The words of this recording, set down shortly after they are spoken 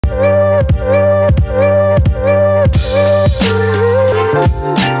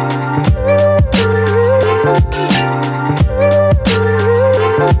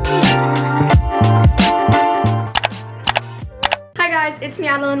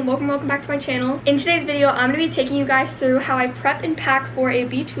everyone, welcome back to my channel. In today's video, I'm going to be taking you guys through how I prep and pack for a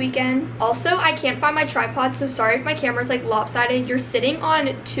beach weekend. Also, I can't find my tripod, so sorry if my camera's like lopsided. You're sitting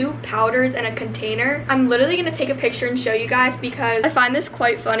on 2 powders and a container. I'm literally going to take a picture and show you guys because I find this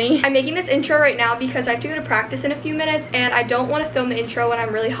quite funny. I'm making this intro right now because I have to go to practice in a few minutes and I don't want to film the intro when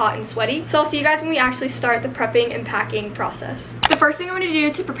I'm really hot and sweaty. So I'll see you guys when we actually start the prepping and packing process. The first thing I'm going to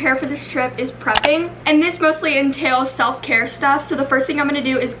do to prepare for this trip is prepping, and this mostly entails self-care stuff. So the first thing I'm going to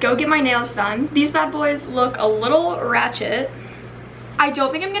do is go get my nails done. These bad boys look a little ratchet. I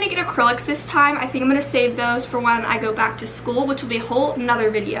don't think I'm going to get acrylics this time. I think I'm going to save those for when I go back to school, which will be a whole nother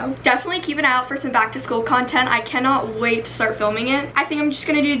video. Definitely keep an eye out for some back to school content. I cannot wait to start filming it. I think I'm just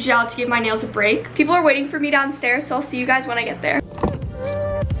going to do gel to give my nails a break. People are waiting for me downstairs, so I'll see you guys when I get there.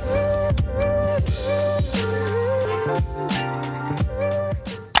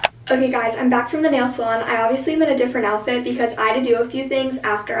 Okay guys, I'm back from the nail salon. I obviously am in a different outfit because I had to do a few things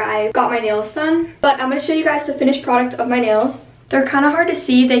after I got my nails done. But I'm going to show you guys the finished product of my nails. They're kind of hard to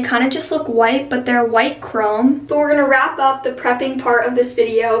see. They kind of just look white, but they're white chrome. But we're going to wrap up the prepping part of this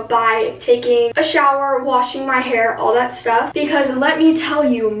video by taking a shower, washing my hair, all that stuff. Because let me tell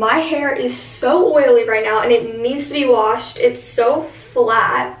you, my hair is so oily right now and it needs to be washed. It's so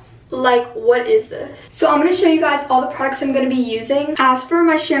flat. Like, what is this? So I'm going to show you guys all the products I'm going to be using. As for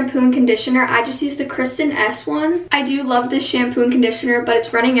my shampoo and conditioner, I just use the Kristen S one. I do love this shampoo and conditioner, but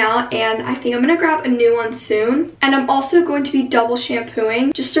it's running out and I think I'm going to grab a new one soon. And I'm also going to be double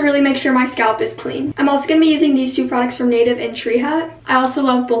shampooing just to really make sure my scalp is clean. I'm also going to be using these 2 products from Native and Tree Hut. I also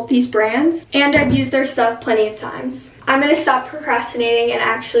love both these brands and I've used their stuff plenty of times. I'm going to stop procrastinating and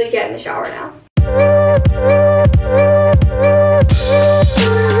actually get in the shower now.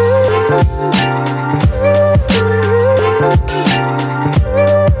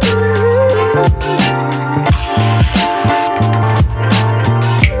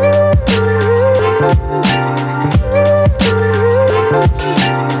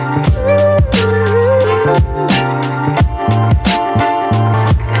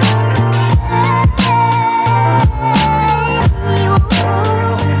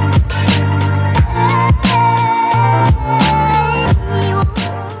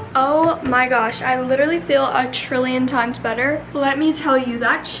 My gosh, I literally feel a trillion times better. Let me tell you,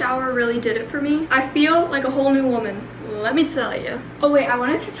 that shower really did it for me. I feel like a whole new woman, let me tell you. Oh wait, I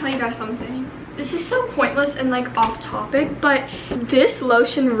wanted to tell you guys something. This is so pointless and like off topic, but this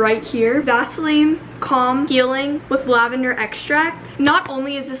lotion right here, Vaseline Calm Healing with lavender extract, not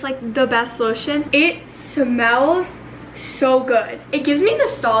only is this like the best lotion, it smells so good. It gives me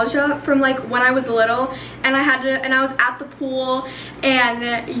nostalgia from like when I was little and I was at the pool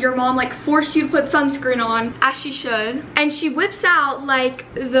and your mom like forced you to put sunscreen on, as she should, and she whips out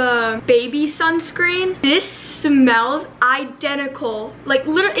like the baby sunscreen. This smells identical, like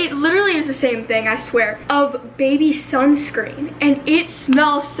it literally is the same thing, I swear, of baby sunscreen, and it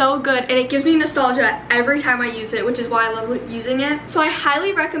smells so good and it gives me nostalgia every time I use it, which is why I love using it. So I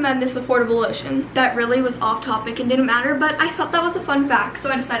highly recommend this affordable lotion. That really was off topic and didn't matter, but I thought that was a fun fact, so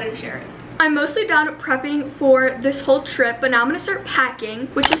I decided to share it. I'm mostly done prepping for this whole trip, but now I'm going to start packing,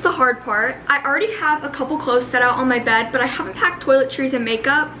 which is the hard part. I already have a couple clothes set out on my bed, but I haven't packed toiletries and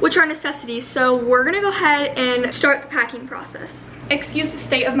makeup, which are necessities, so we're going to go ahead and start the packing process. Excuse the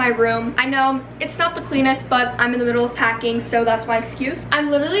state of my room. I know it's not the cleanest, but I'm in the middle of packing, so that's my excuse. I'm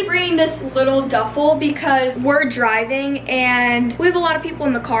literally bringing this little duffel because we're driving and we have a lot of people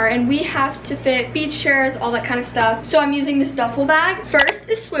in the car and we have to fit beach chairs, all that kind of stuff. So I'm using this duffel bag. First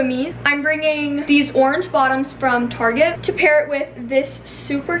is swimmies. I'm bringing these orange bottoms from Target to pair it with this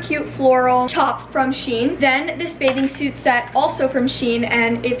super cute floral top from Shein. Then this bathing suit set, also from Shein,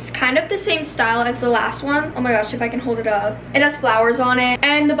 and it's kind of the same style as the last one. Oh my gosh, if I can hold it up. It has flowers on it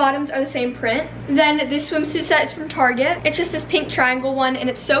and the bottoms are the same print. Then this swimsuit set is from Target. It's just this pink triangle one and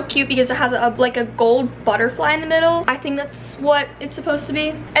it's so cute because it has like a gold butterfly in the middle. I think that's what it's supposed to be.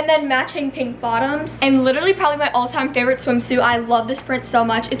 And then matching pink bottoms, and literally probably my all-time favorite swimsuit. I love this print so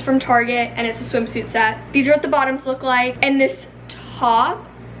much. It's from Target and it's a swimsuit set. These are what the bottoms look like, and this top,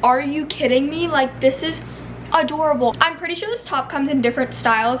 are you kidding me? Like, this is adorable. I'm pretty sure this top comes in different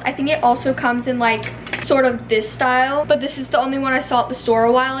styles. I think it also comes in like sort of this style, but this is the only one I saw at the store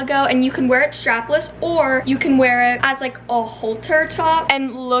a while ago, and you can wear it strapless or you can wear it as like a halter top.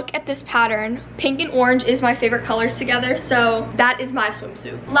 And look at this pattern. Pink and orange is my favorite colors together, so that is my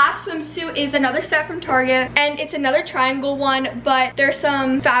swimsuit. Last swimsuit is another set from Target, and it's another triangle one, but there's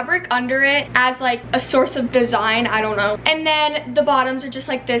some fabric under it as like a source of design, I don't know. And then the bottoms are just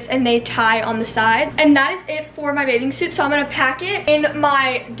like this and they tie on the side, and that is it for my bathing suit. So I'm gonna pack it in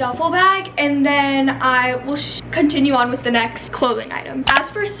my duffel bag, and then I I will continue on with the next clothing item. As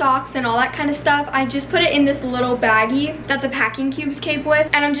for socks and all that kind of stuff, I just put it in this little baggie that the packing cubes came with,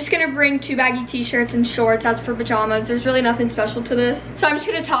 and I'm just gonna bring 2 baggy t-shirts and shorts. As for pajamas, there's really nothing special to this, so I'm just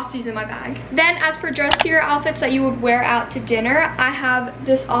gonna toss these in my bag. Then as for dressier outfits that you would wear out to dinner, I have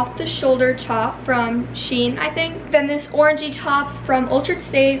this off the shoulder top from Shein, I think, then this orangey top from Ultra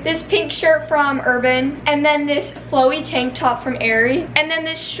State, this pink shirt from Urban, and then this flowy tank top from Aerie, and then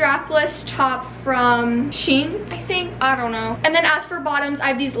this strapless top from Shein, I think, I don't know. And then as for bottoms, I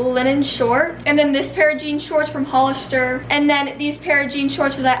have these linen shorts, and then this pair of jean shorts from Hollister, and then these pair of jean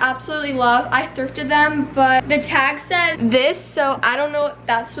shorts which I absolutely love. I thrifted them, but the tag says this, so I don't know what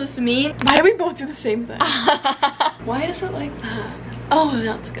that's supposed to mean. Why do we both do the same thing? Why is it like that? Oh,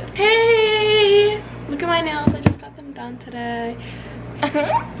 that's good. Hey, look at my nails. I just got them done today. You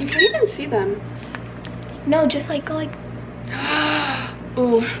can't even see them. No, just like go like.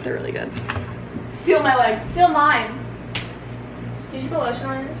 Ooh, they're really good. Feel my legs. Feel mine. Did you put lotion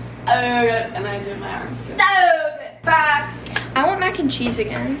on yours? Oh, good. And I did my arms too. So good. Facts. I want mac and cheese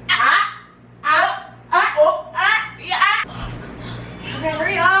again. Okay,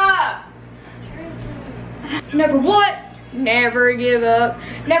 hurry up. Never what? Never give up.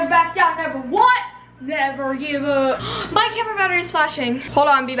 Never back down. Never what? Never give up. My camera battery is flashing. Hold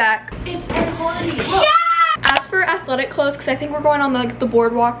on, be back. It's unholy. As for athletic clothes, because I think we're going on the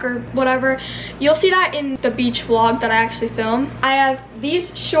boardwalk or whatever, you'll see that in the beach vlog that I actually filmed. I have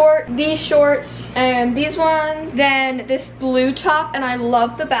these shorts, and these ones, then this blue top, and I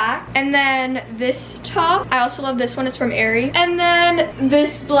love the back, and then this top, I also love this one, it's from Aerie, and then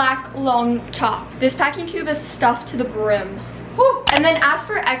this black long top. This packing cube is stuffed to the brim. Woo. And then as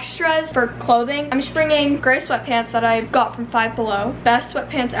for extras for clothing, I'm just bringing gray sweatpants that I got from Five Below. Best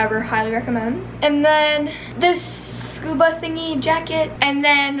sweatpants ever, highly recommend. And then this scuba thingy jacket, and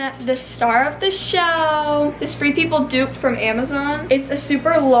then the star of the show, this Free People dupe from Amazon. It's a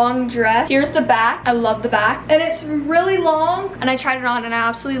super long dress. Here's the back. I love the back, and it's really long, and I tried it on and I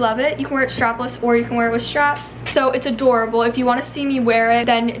absolutely love it. You can wear it strapless or you can wear it with straps, so it's adorable. If you want to see me wear it,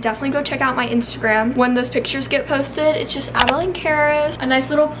 then definitely go check out my Instagram when those pictures get posted. It's just adalynnkairos. A nice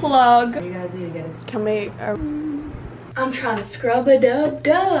little plug. What you gotta do to get it? Can we I'm trying to scrub a dub.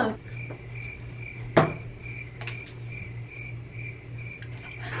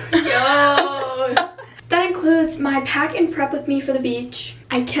 Yo! That includes my pack and prep with me for the beach.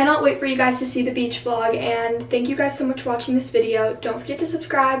 I cannot wait for you guys to see the beach vlog, and thank you guys so much for watching this video. Don't forget to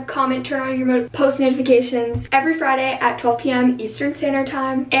subscribe, comment, turn on your post notifications every Friday at 12 p.m. Eastern Standard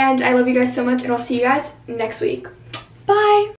Time. And I love you guys so much, and I'll see you guys next week. Bye!